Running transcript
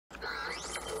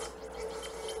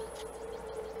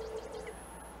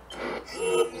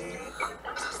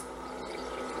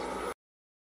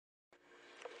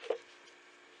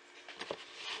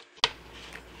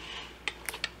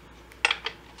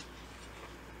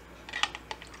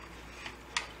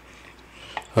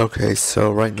Okay,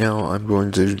 so right now I'm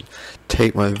going to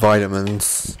take my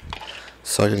vitamins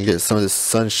so I can get some of this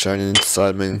sunshine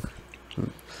inside me.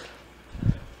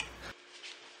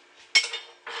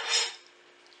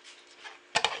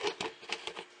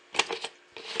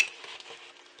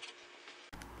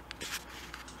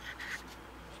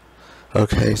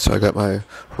 Okay, so I got my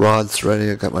rods ready,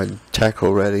 I got my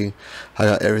tackle ready, I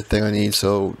got everything I need,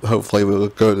 so hopefully we'll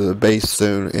go to the base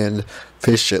soon and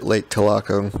fish at Lake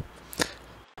Tulaco.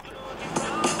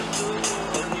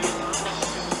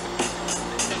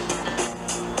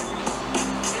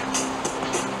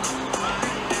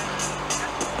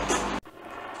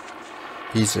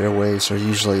 These airways are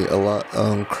usually a lot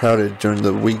crowded during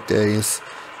the weekdays,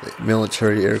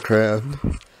 military aircraft.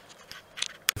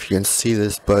 If you can see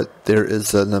this, but there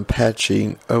is an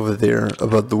Apache over there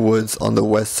above the woods on the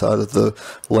west side of the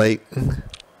lake. This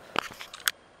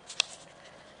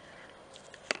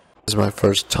is my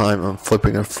first time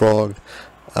flipping a frog.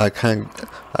 I can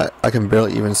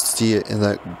barely even see it in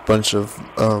that bunch of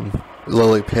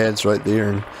lily pads right there.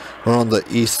 And we're on the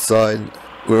east side.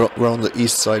 We're on the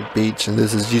east side beach, and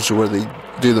this is usually where they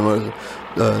do the most,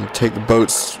 take the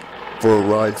boats for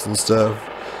rides and stuff.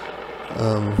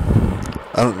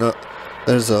 I don't know.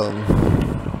 There's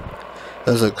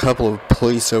a couple of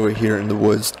police over here in the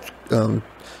woods,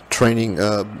 training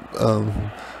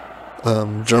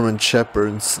German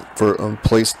Shepherds for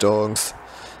police dogs.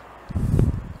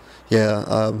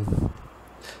 Yeah.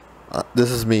 This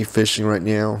is me fishing right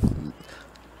now.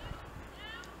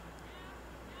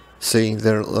 See,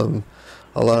 they're taking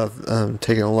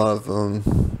a lot of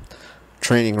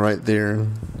training right there.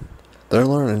 They're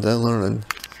learning.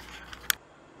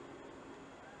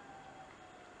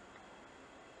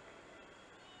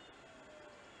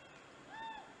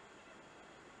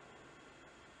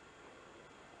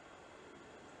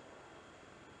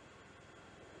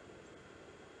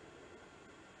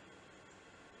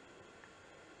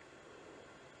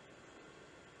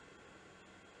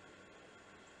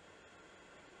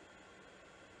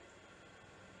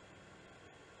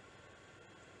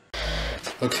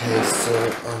 Okay, so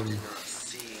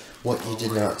what you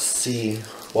did not see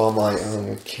while my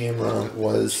camera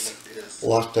was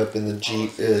locked up in the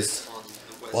Jeep is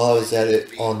while I was at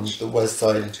it on the west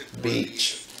side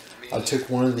beach, I took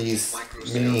one of these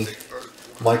mini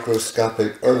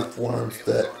microscopic earthworms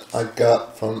that I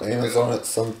got from Amazon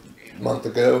some month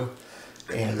ago,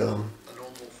 and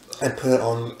I put it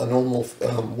on a normal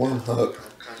worm hook,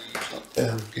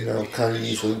 kind of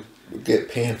usually get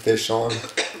panfish on,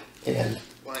 and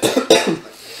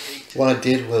what I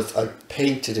did was I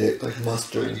painted it with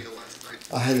mustard.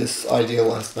 I had this idea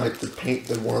last night to paint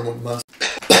the worm with mustard.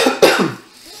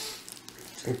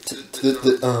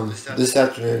 This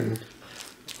afternoon,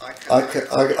 I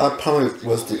probably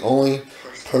was the only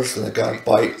person that got a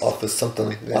bite off of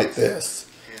something like this.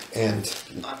 And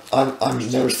I've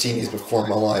never seen these before in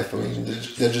my life. I mean,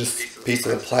 they're just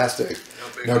pieces of plastic,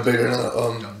 no bigger than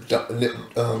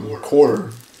a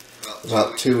quarter,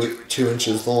 about two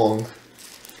inches long.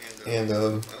 And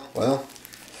well,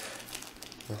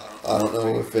 I don't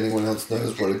know if anyone else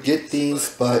knows where to get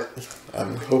these, but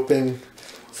I'm hoping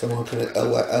someone can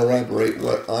elaborate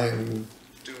what I'm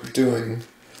doing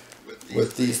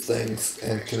with these things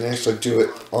and can actually do it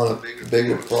on a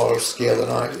bigger, broader scale than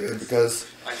I did, because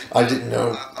I didn't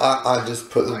know. I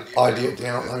just put the idea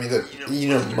down. I mean,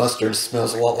 mustard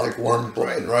smells a lot like worm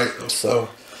blood, right? So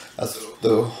that's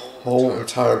the whole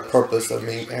entire purpose of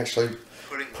me actually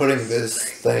putting this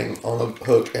thing on a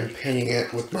hook and painting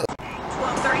it with mustard.